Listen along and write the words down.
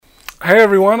Hey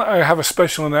everyone, I have a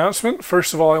special announcement.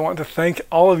 First of all, I want to thank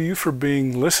all of you for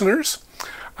being listeners.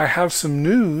 I have some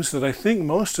news that I think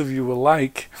most of you will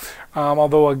like,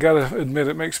 although I gotta admit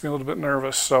it makes me a little bit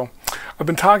nervous. So I've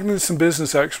been talking to some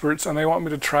business experts and they want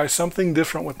me to try something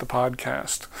different with the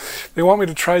podcast. They want me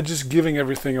to try just giving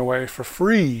everything away for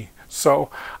free. So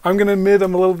I'm going to admit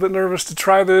I'm a little bit nervous to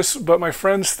try this, but my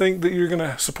friends think that you're going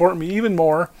to support me even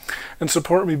more and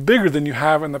support me bigger than you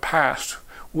have in the past.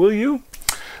 Will you?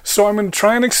 So I'm going to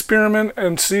try and experiment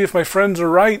and see if my friends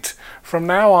are right. From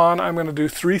now on, I'm going to do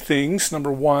three things.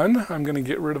 Number one, I'm going to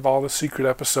get rid of all the secret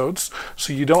episodes,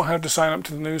 so you don't have to sign up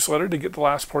to the newsletter to get the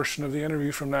last portion of the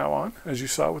interview from now on, as you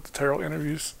saw with the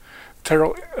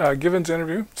Terrell Givens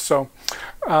interview. So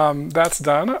that's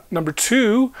done. Number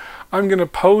two, I'm going to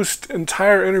post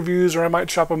entire interviews, or I might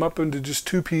chop them up into just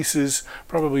two pieces,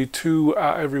 probably two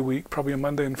every week, probably a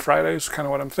Monday and Friday is kind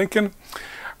of what I'm thinking.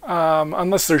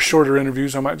 Unless they're shorter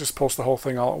interviews, I might just post the whole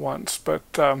thing all at once. But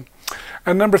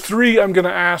and number three, I'm going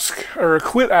to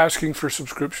quit asking for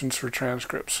subscriptions for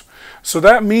transcripts. So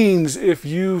that means if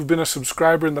you've been a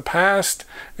subscriber in the past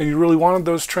and you really wanted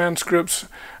those transcripts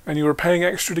and you were paying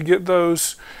extra to get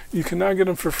those, you can now get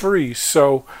them for free.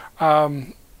 So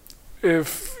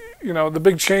if you know, the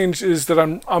big change is that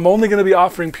I'm only going to be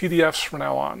offering PDFs from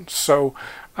now on. So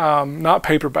not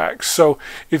paperbacks. So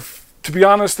to be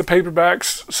honest, the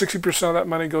paperbacks, 60% of that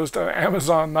money goes to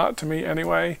Amazon, not to me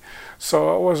anyway.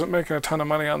 So I wasn't making a ton of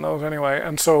money on those anyway.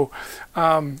 And so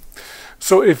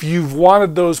if you've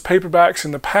wanted those paperbacks in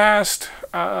the past,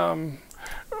 I'm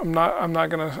not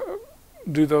going to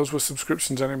do those with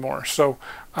subscriptions anymore. So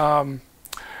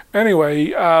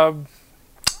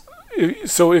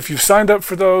so if you've signed up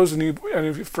for those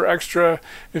for extra,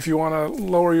 if you want to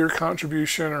lower your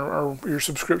contribution or your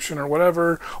subscription or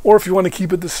whatever, or if you want to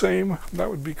keep it the same, that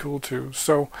would be cool too.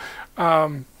 So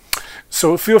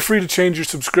so feel free to change your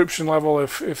subscription level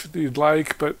if you'd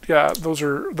like. But yeah, the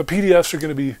PDFs are going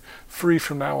to be free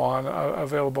from now on,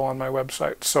 available on my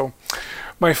website. So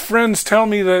my friends tell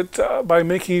me that by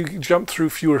making you jump through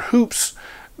fewer hoops,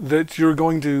 that you're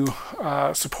going to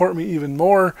support me even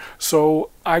more. So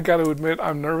I got to admit,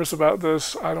 I'm nervous about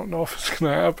this. I don't know if it's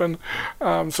going to happen.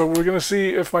 So we're going to see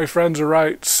if my friends are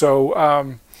right.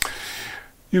 So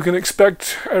you can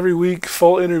expect every week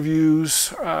full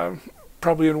interviews,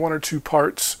 probably in one or two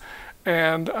parts.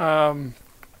 And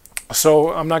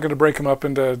so I'm not going to break them up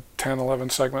into 10, 11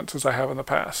 segments as I have in the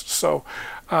past. So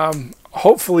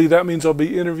hopefully that means I'll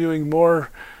be interviewing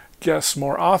more guests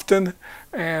more often.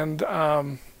 And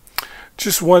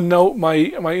just one note, my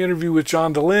interview with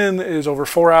John DeLynn is over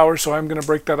 4 hours, so I'm going to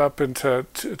break that up into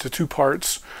two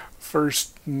parts.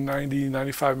 First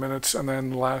 95 minutes, and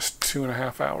then the last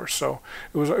 2.5 hours. So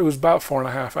it was about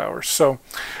 4.5 hours. So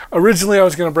originally I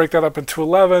was going to break that up into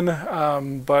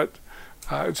 11, but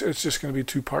it's just going to be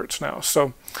two parts now.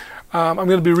 So I'm going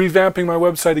to be revamping my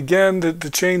website again to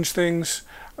change things.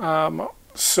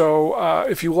 So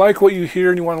if you like what you hear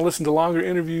and you want to listen to longer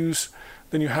interviews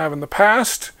than you have in the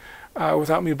past,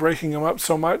 without me breaking them up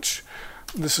so much,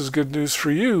 this is good news for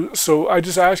you. So I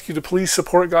just ask you to please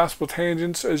support Gospel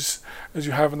Tangents as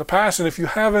you have in the past. And if you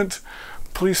haven't,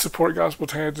 please support Gospel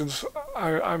Tangents.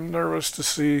 I'm nervous to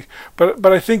see, but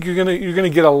I think you're gonna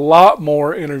get a lot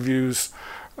more interviews.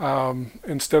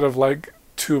 Instead of like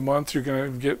 2 a month, you're gonna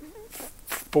get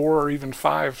 4 or even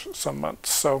 5 some months.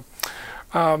 So,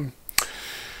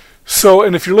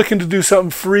 and if you're looking to do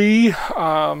something free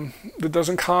that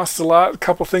doesn't cost a lot, a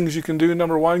couple things you can do.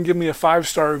 Number one, give me a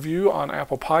 5-star review on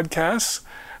Apple Podcasts,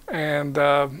 and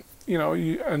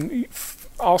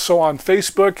also on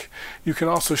Facebook. You can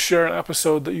also share an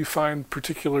episode that you find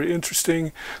particularly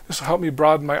interesting. This will help me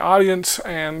broaden my audience,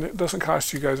 and it doesn't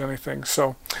cost you guys anything.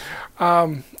 So,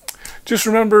 just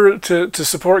remember to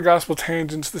support Gospel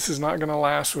Tangents. This is not going to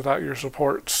last without your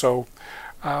support. So.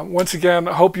 Once again,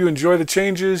 I hope you enjoy the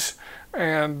changes,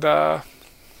 and I'm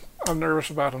nervous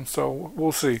about them, so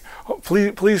we'll see.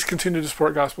 Please continue to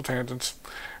support Gospel Tangents,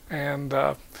 and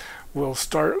we'll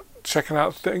start checking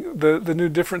out the new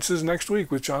differences next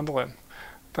week with John DeLynn.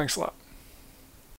 Thanks a lot.